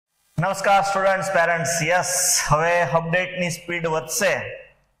નમસ્કાર students, parents. Yes, હવે અપડેટની સ્પીડ વધશે,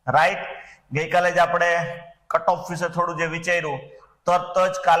 રાઈટ. ગઈકાલે જ આપણે કટ ઓફ વિશે થોડું જે વિચાર્યું, તરત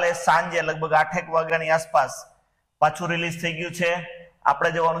જ કાલે સાંજે લગભગ 8 વાગ્યાની આસપાસ પાછું રિલીઝ થઈ ગયું છે. આપણે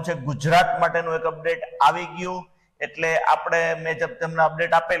જવાનું છે ગુજરાત માટેનું એક અપડેટ આવી ગયું. એટલે આપણે મેં જબ તમને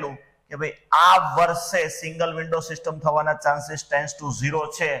અપડેટ આપેલું કે ભાઈ આ વર્ષે સિંગલ વિન્ડો સિસ્ટમ થવાના ચાન્સીસ 10-0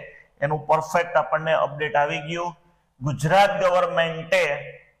 છે, એનું પરફેક્ટ આપણને અપડેટ આવી ગયું. ગુજરાત ગવર્મેન્ટે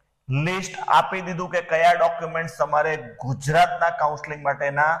લિસ્ટ આપી દીધું કે કયા ડોક્યુમેન્ટ્સ તમારે ગુજરાતના કાઉન્સેલિંગ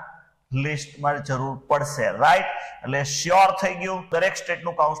માટેના લિસ્ટમાં જરૂર પડશે, રાઈટ. એટલે શ્યોર થઈ ગયું, દરેક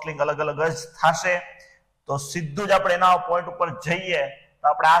સ્ટેટનું કાઉન્સેલિંગ અલગ અલગ જ થશે. તો સીધું જ આપણે એના પોઈન્ટ ઉપર જઈએ તો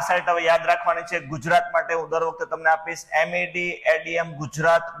આપણે આ સાઇટ હવે યાદ રાખવાની છે. ગુજરાત માટે હું દર વખતે તમને આપીશ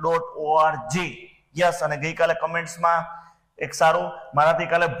medadmgujarat.org. યસ, અને ગઈકાલે કમેન્ટ્સમાં એક સારું મારાથી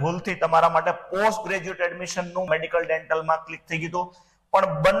કાલે ભૂલથી તમારા માટે પોસ્ટ ગ્રેજ્યુએટ એડમિશનનું મેડિકલ ડેન્ટલમાં ક્લિક થઈ ગયું,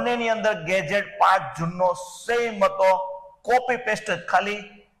 પણ બંનેની અંદર ગેજેટ 5 જૂનનો સેમ હતો. કોપી પેસ્ટ જ, ખાલી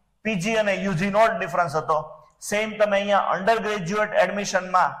પીજી અને યુજી નો ડિફરન્સ હતો. સેમ તમે અહીંયા અંડર ગ્રેજ્યુએટ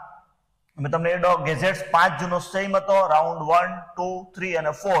એડમિશનમાં મેં તમને ગેજેટ્સ 5 જૂનનો સેમ હતો. રાઉન્ડ 1, 2, 3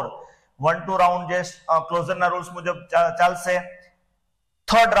 અને 4. 1-2 રાઉન્ડ જે ક્લોઝરના રૂલ્સ મુજબ ચાલશે.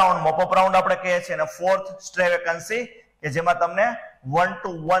 થર્ડ રાઉન્ડ મોપઅપ રાઉન્ડ આપણે કહીએ છીએ, અને ફોર્થ સ્ટ્રે વેકન્સી કે જેમાં તમને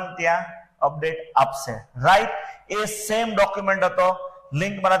 1-1 ત્યાં અપડેટ આપશે, રાઈટ. એ સેમ ડોક્યુમેન્ટ હતો.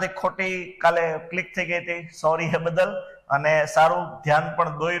 લિંક મારાથી ખોટી કાલે ક્લિક થઈ ગઈ હતી, સોરી એ બદલ. અને સારું ધ્યાન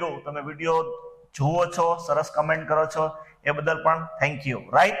પણ દોર્યું, તમે વિડીયો જુઓ છો, સરસ કમેન્ટ કરો છો, એ બદલ પણ થેન્ક યુ,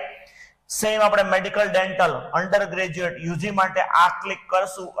 રાઈટ. સેમ આપણે medical dental under graduate UG માટે આ ક્લિક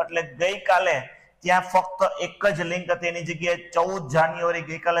કરશું એટલે ગઈકાલે ત્યાં ફક્ત એક જ લિંક હતી, એની જગ્યાએ 14 જાન્યુઆરી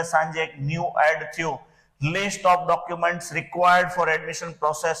ગઈકાલે સાંજે એક ન્યૂ એડ થયું. List of documents required four admission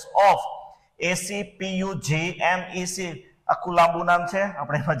process of ACPUGMEC. આખું લાંબુ નામ છે,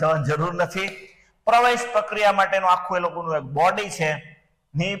 આપણે એમાં જવાની જરૂર નથી. પ્રવેશ પ્રક્રિયા માટેનું આખું એ લોકોનું એક બોડી છે.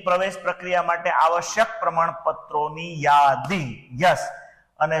 ની પ્રવેશ પ્રક્રિયા માટે આવશ્યક પ્રમાણપત્રોની યાદી. યસ,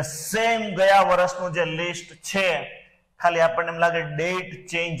 અને સેમ ગયા વર્ષનું જે લિસ્ટ છે, ખાલી આપણને એમ લાગે ડેટ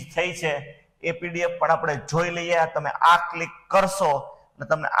ચેન્જ થઈ છે. એ પીડીએફ પણ આપણે જોઈ લઈએ. તમે આ ક્લિક કરશો એટલે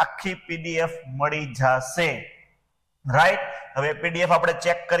તમને આખી પીડીએફ મળી જશે, રાઈટ. હવે પીડીએફ આપણે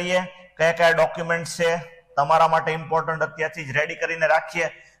ચેક કરીએ કયા કયા ડોક્યુમેન્ટ છે તમારા માટે ઇમ્પોર્ટન્ટ, અત્યારથી જ રેડી કરીને રાખીએ.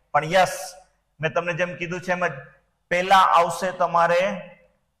 પણ યસ, મેં તમને જેમ કીધું છે એમ જ પહેલા આવશે તમારે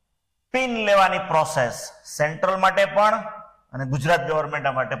પિન લેવાની પ્રોસેસ, સેન્ટ્રલ માટે પણ અને ગુજરાત ગવર્મેન્ટ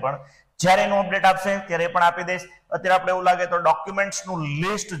માટે પણ. જ્યારે એનું અપડેટ આપશે ત્યારે એ પણ આપી દઈશ. અત્યારે આપણે એવું લાગે તો ડોક્યુમેન્ટ્સનું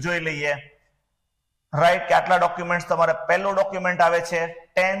લિસ્ટ જોઈ લઈએ, રાઈટ. કે આટલા ડોક્યુમેન્ટ્સ તમારે પહેલું ડોક્યુમેન્ટ આવે છે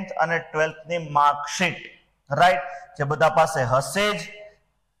 10th અને 12th ની માર્કશીટ, રાઈટ. જે બધા પાસે હશે જ,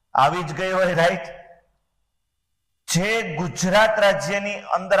 આવી જ ગઈ હોય, રાઈટ. જે ગુજરાત રાજ્યની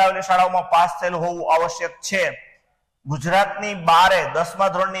અંદર આવેલી શાળાઓમાં પાસ થયેલું હોવું આવશ્યક છે. ગુજરાતની બારે 10મા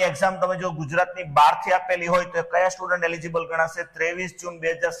ધોરણની એક્ઝામ તમે જો ગુજરાતની બહારથી આપેલી હોય તો કયા સ્ટુડન્ટ એલિજિબલ ગણાશે? 23 જૂન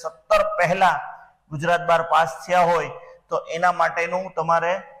 2017 પહેલા ગુજરાત બહાર પાસ થયા હોય તો એના માટેનું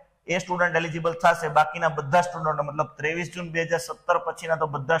તમારે એ સ્ટુડન્ટ એલિજિબલ થશે. બાકીના બધા સ્ટુડન્ટ, મતલબ 23 જૂન 2017 પછીના તો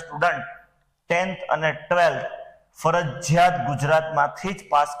બધા સ્ટુડન્ટ 10th અને 12th ફરજિયાત ગુજરાતમાંથી જ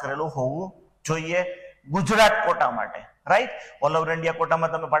પાસ કરેલું હોવું જોઈએ ગુજરાત કોટા માટે, રાઈટ. ઓલ ઓવર ઇન્ડિયા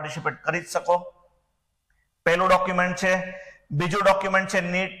કોટામાં તમે પાર્ટિસિપેટ કરી જ શકો. પહેલું ડોક્યુમેન્ટ છે. બીજું ડોક્યુમેન્ટ છે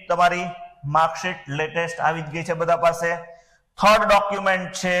નીટ, તમારી માર્કશીટ લેટેસ્ટ આવી જ ગઈ છે બધા પાસે. થર્ડ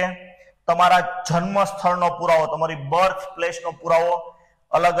ડોક્યુમેન્ટ છે તમારા જન્મ સ્થળનો પુરાવો, તમારી બર્થ પ્લેસનો પુરાવો.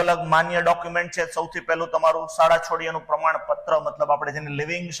 અલગ અલગ માન્ય ડોક્યુમેન્ટ છે. સૌથી પહેલું તમારું શાળા છોડ્યાનું પ્રમાણપત્ર, મતલબ આપણે જેને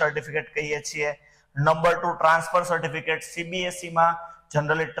લિવિંગ સર્ટિફિકેટ કહીએ છીએ. નંબર 2 ટ્રાન્સફર સર્ટિફિકેટ, CBSE માં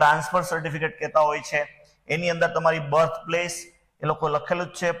જનરલી ટ્રાન્સફર સર્ટિફિકેટ કહેતા હોય છે. એની અંદર તમારી બર્થ પ્લેસ એ લોકો લખેલું જ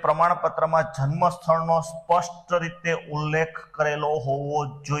છે. પ્રમાણપત્રમાં જન્મ સ્થળનો સ્પષ્ટ રીતે ઉલ્લેખ કરેલો હોવો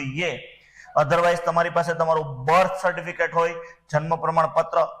જોઈએ. અધરવાઇઝ તમારી પાસે તમારું બર્થ સર્ટિફિકેટ હોય, જન્મ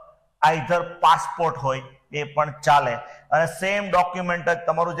પ્રમાણપત્ર, આઈધર પાસપોર્ટ હોય, એ પણ ચાલે. અને સેમ ડોક્યુમેન્ટ જ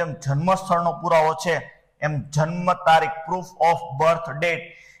તમારું જેમ જન્મ સ્થળનો પુરાવો છે એમ જન્મ તારીખ, પ્રૂફ ઓફ બર્થ ડેટ,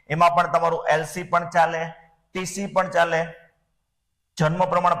 એમાં પણ તમારું LC પણ ચાલે, TC પણ ચાલે, જન્મ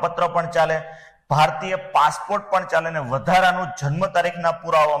પ્રમાણપત્ર પણ ચાલે, ભારતીય પાસપોર્ટ પણ ચાલે, અને વધારાનું જન્મ તારીખના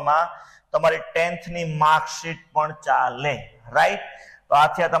પુરાવામાં તમારી 10th ની માર્કશીટ પણ ચાલે, રાઈટ. તો આ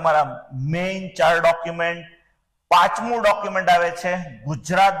થયા તમારા મેઇન 4 ડોક્યુમેન્ટ. પાંચમું ડોક્યુમેન્ટ આવે છે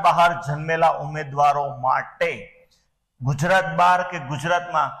ગુજરાત બહાર જન્મેલા ઉમેદવારો માટે. ગુજરાત બહાર કે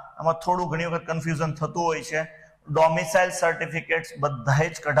ગુજરાતમાં, આમાં થોડું ઘણી વખત કન્ફ્યુઝન થતું હોય છે. ડોમિસાઇલ સર્ટિફિકેટ્સ બધાય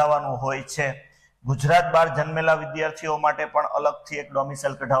જ કઢાવવાનું હોય છે. ગુજરાત બહાર જન્મેલા વિદ્યાર્થીઓ માટે પણ અલગથી એક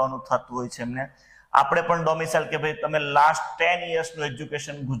ડોમિસાઇલ કઢાવવાનું થતું હોય છે એમને. આપણે પણ ડોમિસાઇલ કે ભાઈ તમે લાસ્ટ 10 યર્સનું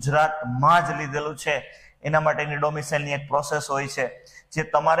એજ્યુકેશન ગુજરાતમાં જ લીધેલું છે એના માટેની ડોમિસાઇલની એક પ્રોસેસ હોય છે જે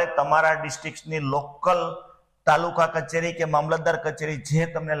તમારે તમારા ડિસ્ટ્રિક્ટની લોકલ તાલુકા કચેરી કે મામલતદાર કચેરી જે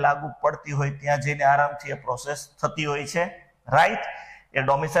તમને લાગુ પડતી હોય ત્યાં જઈને આરામથી એ પ્રોસેસ થતી હોય છે, રાઈટ. એ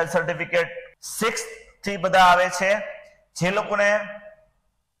ડોમિસાઇલ સર્ટિફિકેટ 6 થી બધા આવે છે જે લોકોને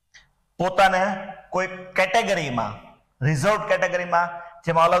પોતાને કોઈ કેટેગરીમાં રિઝર્વ કેટેગરીમાં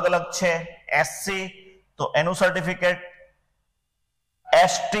જેમાં અલગ અલગ છે એસસી તો એનું સર્ટિફિકેટ,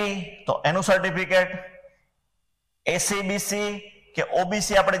 એસટી તો એનું સર્ટિફિકેટ, એસીબીસી કે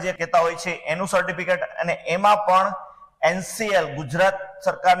ઓબીસી આપણે જે કહેતા હોય છે એનું સર્ટિફિકેટ, અને એમાં પણ એનસીએલ ગુજરાત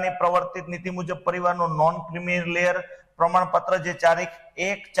સરકારની પ્રવર્તિત નીતિ મુજબ પરિવારનું નોન ક્રિમી લેયર પ્રમાણપત્ર જે તારીખ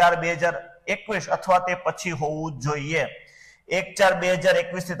 1/4/2021 અથવા તે પછી હોવું જોઈએ.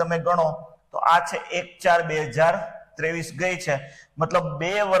 1/4/2021 થી તમે ગણો તો આ છે 1/4/2023 ગઈ છે, મતલબ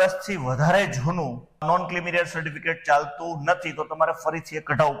 2 વર્ષથી વધારે જૂનું નોન ક્રિમી લેયર સર્ટિફિકેટ ચાલતું નથી તો તમારે ફરીથી એ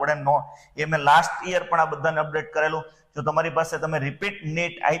કઢાવવું પડે. એ મેં લાસ્ટ યર પણ આ બધાને અપડેટ કરેલું. જો તમારી પાસે તમે રિપીટ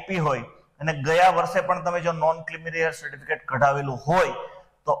નીટ આપી હોય અને ગયા વર્ષે પણ તમે જો નોન ક્રિમી લેયર સર્ટિફિકેટ કઢાવેલું હોય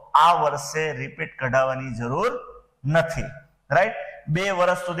તો આ વર્ષે રિપીટ કઢાવવાની જરૂર નથી, રાઈટ. 2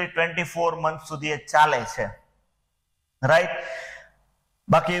 વર્ષ સુધી 24 મંથ સુધી એ ચાલે છે, રાઈટ.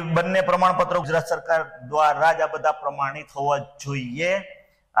 બાકી બંને પ્રમાણપત્રો ગુજરાત સરકાર દ્વારા જ આ બધા પ્રમાણિત હોવા જોઈએ.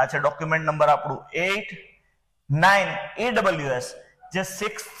 આ છે ડોક્યુમેન્ટ નંબર આપણું 8. 9 EWS જે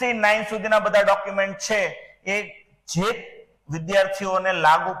 6 થી 9 સુધીના બધા ડોક્યુમેન્ટ છે એ જે વિદ્યાર્થીઓને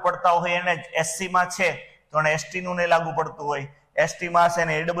લાગુ પડતા હોય એને એસસી માં છે તો એને એસટી નું નહીં લાગુ પડતું હોય, એસટી માં છે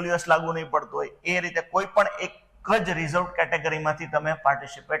ને EWS લાગુ નહીં પડતું હોય. એ રીતે કોઈ પણ એક જ રિઝર્વ કેટેગરીમાંથી તમે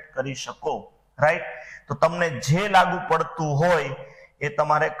પાર્ટિસિપેટ કરી શકો, રાઈટ. તો તમને જે લાગુ પડતું હોય એ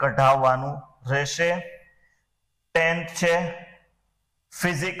તમારે કઢાવવાનું રહેશે. 10th છે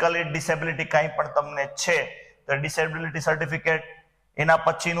ફિઝિકલી ડિસેબિલિટી કાંઈ પણ તમને છે તો ડિસેબિલિટી સર્ટિફિકેટ. એના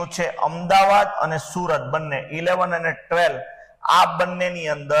પછીનું છે અમદાવાદ અને સુરત બંને 11 અને 12. આ બંનેની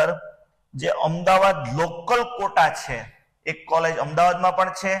અંદર જે અમદાવાદ લોકલ કોટા છે એક કોલેજ અમદાવાદમાં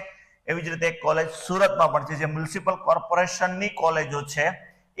પણ છે, એવી જ રીતે એક કોલેજ સુરતમાં પણ છે જે મ્યુનિસિપલ કોર્પોરેશનની કોલેજો છે,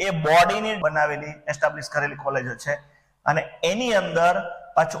 એ બોડીની બનાવેલી એસ્ટાબ્લિશ કરેલી કોલેજો છે અને એની અંદર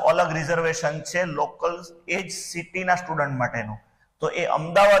પાછું અલગ રિઝર્વેશન છે લોકલ એજ સિટીના સ્ટુડન્ટ માટેનું. તો એ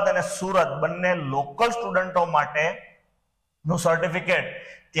અમદાવાદ અને સુરત બંને લોકલ સ્ટુડન્ટો માટે નું સર્ટિફિકેટ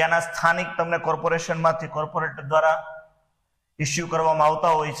ત્યાંના સ્થાનિક તમને કોર્પોરેશનમાંથી કોર્પોરેટર દ્વારા ઇસ્યુ કરવામાં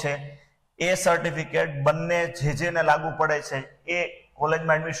આવતા હોય છે. એ સર્ટિફિકેટ બંને જેને લાગુ પડે છે એ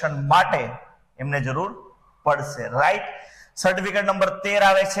કોલેજમાં એડમિશન માટે એમને જરૂર પડશે, રાઈટ. સર્ટિફિકેટ નંબર 13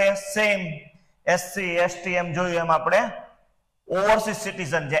 આવે છે સેમ એસસી એસટી એમ જોયું એમ આપણે ઓવરસીઝ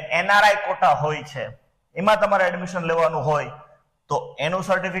સિટીઝન જે એનઆરઆઈ કોટા હોય છે એમાં તમારે એડમિશન લેવાનું હોય તો એનું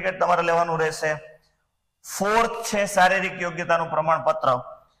સર્ટિફિકેટ તમારે લેવાનું રહેશે. 4th છે શારીરિક યોગ્યતાનું પ્રમાણપત્ર.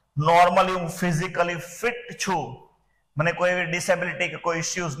 નોર્મલી હું ફિઝિકલી ફિટ છું, મને કોઈ એવી ડિસેબિલિટી કે કોઈ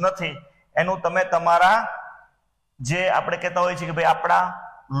ઇશ્યુઝ નથી, એનું તમે તમારા જે આપણે કહેતા હોય છે કે ભાઈ આપણા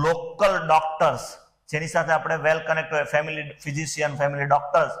લોકલ ડોક્ટર્સ જેની સાથે આપણે વેલ કનેક્ટ હોય, family physician, family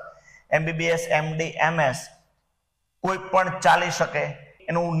doctors, MBBS, MD, MS કોઈ પણ ચાલી શકે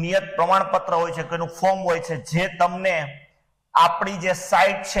એનું નિયત પ્રમાણપત્ર હોય છે, એનું ફોર્મ હોય છે જે તમને આપણી જે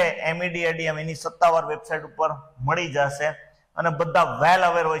સાઇટ છે MEDADM એની સત્તાવાર વેબસાઇટ ઉપર મળી જશે. અને બધા વેલ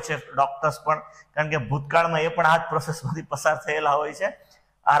અવેર હોય છે ડોક્ટર્સ પણ, કારણ કે ભૂતકાળમાં એ પણ આ જ પ્રોસેસમાંથી પસાર થયેલા હોય છે.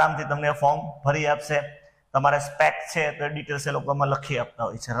 આરામથી તમને ફોર્મ ભરી આપશે. તમારે સ્પેક છે તો ડિટેલ્સ એ લોકોમાં લખી આપતા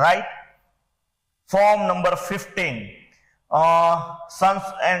હોય છે, right. Form number 15 Sons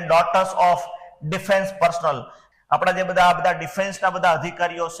and daughter's of defence personal. આપણા જે બધા ડિફેન્સના બધા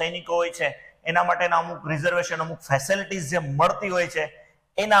અધિકારીઓ સૈનિકો હોય છે એના માટેના અમુક રિઝર્વેશન, અમુક ફેસિલિટીઝ જે મળતી હોય છે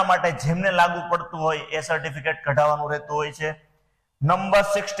એના માટે જેમને લાગુ પડતું હોય એ સર્ટિફિકેટ કઢાવવાનું રહેતું હોય છે. નંબર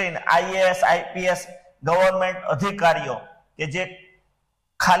 16 IAS IPS ગવર્મેન્ટ અધિકારીઓ કે જે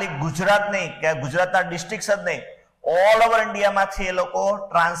ખાલી ગુજરાત નહીં કે ગુજરાતના ડિસ્ટ્રિક્ટ જ નહીં ઓલ ઓવર ઇન્ડિયામાંથી એ લોકો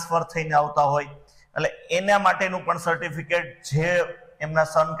ટ્રાન્સફર થઈને આવતા હોય એટલે એના માટેનું પણ સર્ટિફિકેટ જે એમના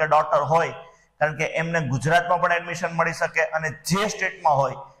સન કે ડોટર હોય, કારણ કે એમને ગુજરાતમાં પણ એડમિશન મળી શકે અને જે સ્ટેટમાં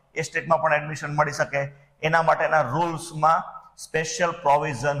હોય એ સ્ટેટમાં પણ એડમિશન મળી શકે એના માટેના રૂલ્સમાં સ્પેશિયલ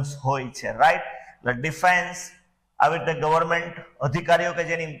પ્રોવિઝન્સ હોય છે, રાઈટ. એટલે ડિફેન્સ આવી રીતે ગવર્મેન્ટ અધિકારીઓ કે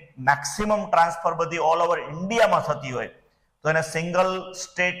જેની મેક્સિમમ ટ્રાન્સફર બધી ઓલ ઓવર ઇન્ડિયામાં થતી હોય તો એને સિંગલ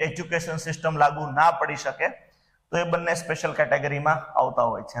સ્ટેટ એજ્યુકેશન સિસ્ટમ લાગુ ના પડી શકે તો એ બંને સ્પેશિયલ કેટેગરીમાં આવતા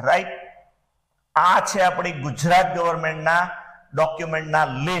હોય છે, રાઈટ. આ છે આપણી ગુજરાત ગવર્મેન્ટના ડોક્યુમેન્ટના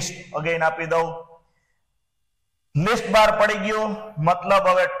લિસ્ટ. અગેન આપી દઉં, લિસ્ટ બહાર પડી ગયું મતલબ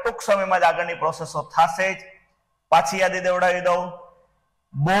હવે ટૂંક સમયમાં જ આગળની પ્રોસેસો થશે જ. પાછી યાદી દેવડાવી દઉં,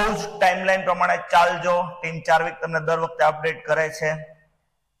 બહુ જ ટાઈમલાઈન પ્રમાણે ચાલજો. ટીમ ચાર્વિક તમને દર વખતે અપડેટ કરે છે.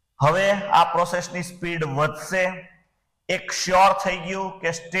 હવે આ પ્રોસેસની સ્પીડ વધશે. એક શ્યોર થઈ ગયું કે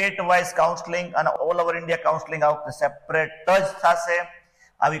સ્ટેટ વાઇઝ કાઉન્સેલિંગ અને ઓલ ઓવર ઇન્ડિયા કાઉન્સેલિંગ આ વખતે સેપરેટ જ થશે.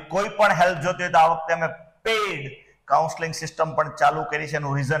 આવી કોઈ પણ હેલ્પ જોતી હોય તો આ વખતે અમે પેઇડ કાઉન્સેલિંગ સિસ્ટમ પણ ચાલુ કરી છે.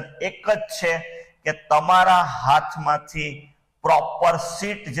 એનું રીઝન એક જ છે કે તમારા હાથમાંથી પ્રોપર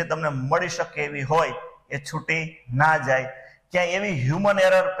સીટ જે તમને મળી શકે એવી હોય એ છૂટી ના જાય. ક્યાંય એવી હ્યુમન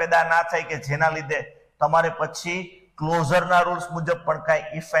એરર પેદા ના થાય કે જેના લીધે તમારે પછી ક્લોઝરના રૂલ્સ મુજબ પણ કાંઈ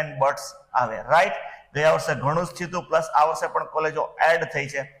ઇફ એન્ડ બટ્સ આવે. રાઈટ? ગયા વર્ષે ઘણું જ થયું, પ્લસ આ વર્ષે પણ કોલેજો એડ થઈ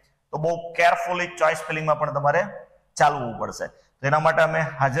છે, તો બહુ કેરફુલી ચોઇસ ફિલિંગમાં પણ તમારે ચાલવું પડશે. તો એના માટે અમે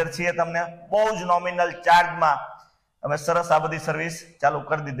હાજર છીએ. તમને બહુ જ નોમિનલ ચાર્જમાં અમે સરસ આ બધી સર્વિસ ચાલુ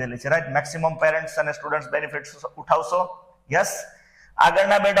કરી દીધેલી છે. રાઈટ? મેક્સિમમ પેરેન્ટ્સ અને સ્ટુડન્ટ્સ બેનિફિટ્સ ઉઠાવશો. યસ.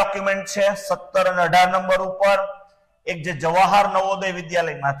 આગળના બે ડોક્યુમેન્ટ છે 17 અને 18 નંબર ઉપર. એક જે જવાહર નવોદય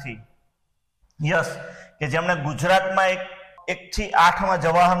વિદ્યાલયમાંથી, યસ, કે જેમણે ગુજરાતમાં 1 થી 8 માં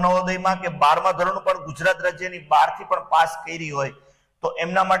જવાહર નવોદયમાં કે 12મા ધોરણ પણ ગુજરાત રાજ્યની 12 થી પણ પાસ કરી હોય તો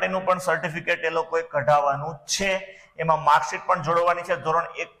એમના માટેનું પણ સર્ટિફિકેટ એ લોકોએ કઢાવવાનું છે. એમાં માર્કશીટ પણ જોડવાની છે ધોરણ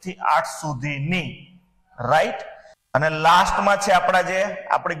 1 થી 8 સુધીની. રાઈટ? અને લાસ્ટમાં છે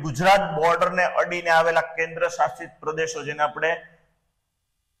આપણી ગુજરાત બોર્ડરને અડીને આવેલા કેન્દ્ર શાસિત પ્રદેશો, જેને આપણે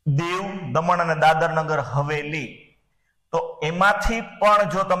દીવ, દમણ અને દાદર નગર હવેલી, તો એમાંથી પણ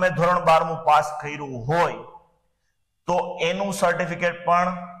જો તમે ધોરણ 12મું પાસ કર્યું હોય તો એનું સર્ટિફિકેટ પણ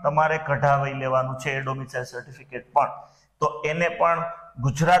તમારે કઢાવી લેવાનું છે, ડોમિસાઇલ સર્ટિફિકેટ પણ. તો એને પણ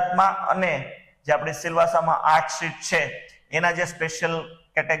ગુજરાતમાં અને જે આપણી સિલવાસામાં 8 સીટ છે એના જે સ્પેશિયલ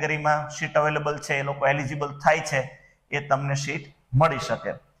કેટેગરીમાં સીટ અવેલેબલ છે એ લોકો એલિજિબલ થાય છે એ તમને સીટ મળી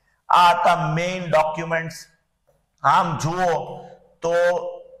શકે. આ હતા મેઇન ડોક્યુમેન્ટ્સ. આમ જુઓ તો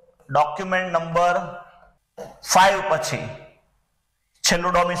ડોક્યુમેન્ટ નંબર 5 પછી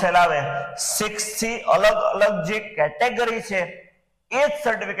છેલ્લું ડોમિસાઇલ આવે. 6 થી અલગ અલગ જે કેટેગરી છે એ જ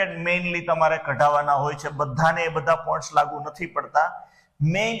સર્ટિફિકેટ મેઇનલી તમારે કઢાવવાના હોય છે. બધાને એ બધા પોઈન્ટ્સ લાગુ નથી પડતા.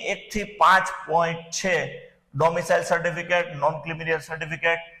 મેઇન 1 થી 5 પોઈન્ટ છે domicile certificate, non criminal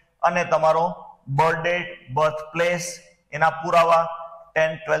certificate અને તમારો બર્થ ડેટ, બર્થ પ્લેસ, એના પુરાવા,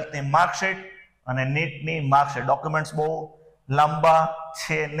 10th 12th ની માર્કશીટ અને નીટની માર્કશીટ. ડોક્યુમેન્ટ્સ બહુ લાંબા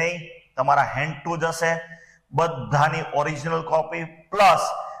છે નહીં, તમારા હેન્ડ ટુ જ હશે. બધાની ઓરિજિનલ કોપી પ્લસ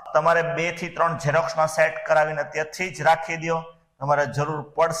તમારે 2 થી 3 ઝેરોક્સના સેટ કરાવીને ત્યાંથી જ રાખી દો, તમારે જરૂર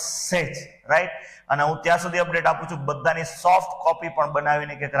પડશે જ. રાઈટ? અને હું ત્યાં સુધી અપડેટ આપું છું, બધાની સોફ્ટ કોપી પણ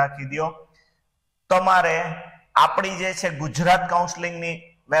બનાવીને કંઈક રાખી દો. તમારે આપણી જે છે ગુજરાત કાઉન્સેલિંગની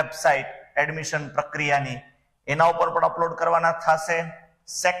વેબસાઇટ એડમિશન પ્રક્રિયાની, એના ઉપર પણ અપલોડ કરવાના થશે.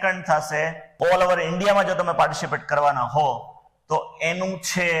 સેકન્ડ થશે ઓલ ઓવર ઇન્ડિયામાં જો તમે પાર્ટિસિપેટ કરવાના હો તો એનું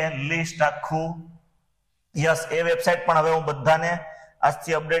છે લિસ્ટ આખું. યસ, એ વેબસાઇટ પણ હવે હું બધાને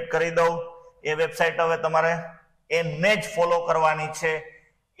આજથી અપડેટ કરી દઉં. એ વેબસાઇટ હવે તમારે એને જ ફોલો કરવાની છે.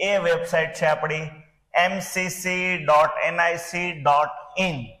 એ વેબસાઇટ છે આપણી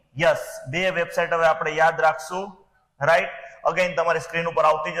mcc.nic.in. યસ, બે વેબસાઇટ હવે આપણે યાદ રાખશું. રાઈટ? અગેન તમારી સ્ક્રીન ઉપર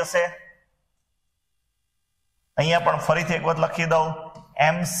આવતી જશે. અહીંયા પણ ફરીથી એક વખત લખી દઉં,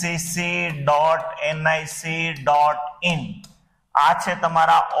 mcc.nic.in. આ છે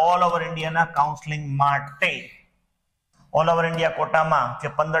તમારા ઓલ ઓવર ઇન્ડિયાના કાઉન્સેલિંગ માટે. ઓલ ઓવર ઇન્ડિયા કોટામાં જે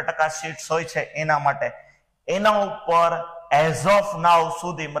 15% સીટ્સ હોય છે એના માટે. એના ઉપર એઝ ઓફ નાઉ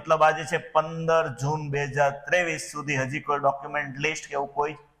સુધી, મતલબ આજે છે 15 જૂન 2023 સુધી હજી કોઈ ડોક્યુમેન્ટ લિસ્ટ કે એવું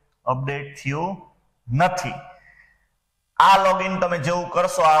કોઈ અપડેટ થયું નથી. આ લોગિન તમે જેવું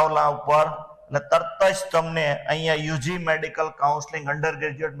કરશો આ ઓલા ઉપર એટલે તરત જ તમને અહીંયા UG medical counselling, under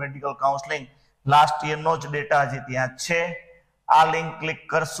graduate medical counselling last યરનો જ ડેટા હજી ત્યાં છે. આ લિંક ક્લિક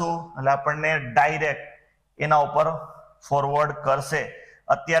કરશું એટલે આપણને ડાયરેક્ટ એના ઉપર ફોરવર્ડ કરશે.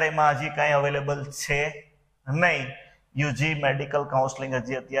 અત્યારે એમાં હજી કાંઈ અવેલેબલ છે નહીં. યુજી મેડિકલ કાઉન્સેલિંગ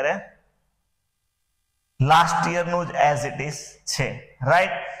હજી અત્યારે લાસ્ટ યરનું જ એઝ ઇટ ઇઝ છે.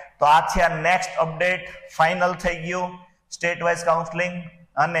 રાઈટ? તો આ છે આ નેક્સ્ટ અપડેટ. ફાઇનલ થઈ ગયું. સ્ટેટ વાઇઝ કાઉન્સેલિંગ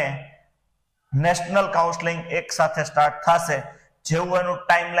અને નેશનલ કાઉન્સેલિંગ એક સાથે સ્ટાર્ટ થશે. જેવું એનું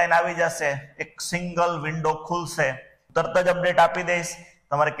ટાઈમલાઈન આવી જશે, એક સિંગલ વિન્ડો ખુલશે, તરત જ અપડેટ આપી દઈશ.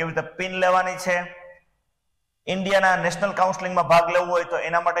 તમારે કેવી રીતે પિન લેવાની છે, ઇન્ડિયાના નેશનલ કાઉન્સેલિંગમાં ભાગ લેવો હોય તો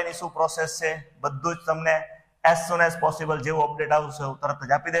એના માટેની શું પ્રોસેસ છે, બધું જ તમને એઝ સુન એઝ પોસિબલ જેવું અપડેટ આવશે એવું તરત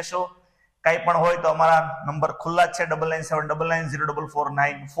જ આપી દેશો. કંઈ પણ હોય તો અમારા નંબર ખુલ્લા જ છે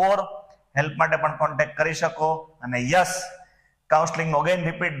 9979990494. હેલ્પ માટે પણ કોન્ટેક્ટ કરી શકો. અને યસ, કાઉન્સેલિંગ અગેન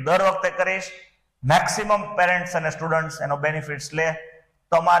રિપીટ દર વખતે કરીશ. મેક્સિમમ પેરેન્ટ્સ અને સ્ટુડન્ટ્સ એનો બેનિફિટ્સ લે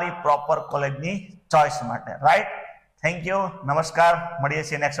તમારી પ્રોપર કોલેજની ચોઇસ માટે. રાઈટ? Thank you. નમસ્કાર. મળીએ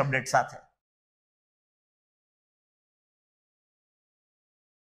છીએ નેક્સ્ટ અપડેટ સાથે.